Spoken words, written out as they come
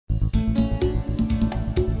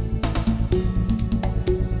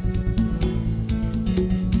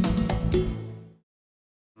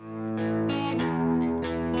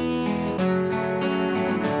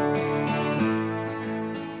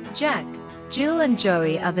Jack, Jill and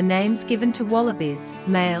Joey are the names given to wallabies,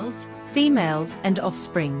 males, females and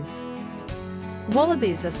offsprings.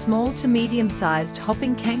 Wallabies are small to medium-sized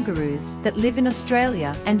hopping kangaroos that live in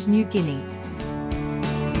Australia and New Guinea.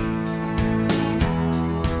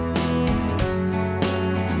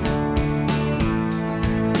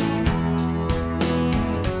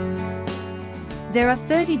 There are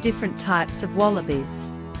 30 different types of wallabies.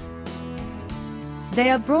 They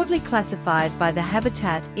are broadly classified by the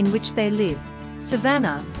habitat in which they live: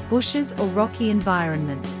 savanna, bushes or rocky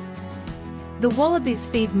environment. The wallabies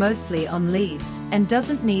feed mostly on leaves and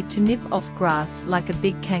doesn't need to nip off grass like a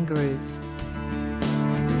big kangaroos.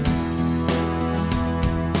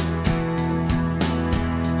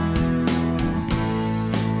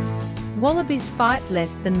 Wallabies fight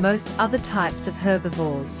less than most other types of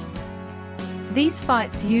herbivores. These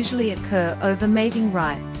fights usually occur over mating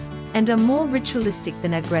rights and are more ritualistic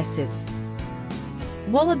than aggressive.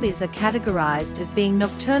 Wallabies are categorized as being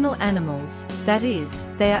nocturnal animals, that is,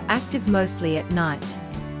 they are active mostly at night.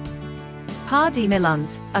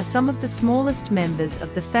 Pardemelons are some of the smallest members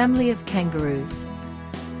of the family of kangaroos.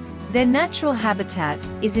 Their natural habitat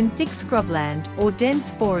is in thick scrubland or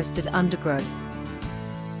dense forested undergrowth.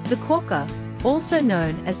 The quokka, also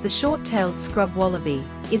known as the short-tailed scrub wallaby,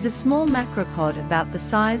 is a small macropod about the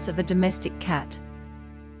size of a domestic cat.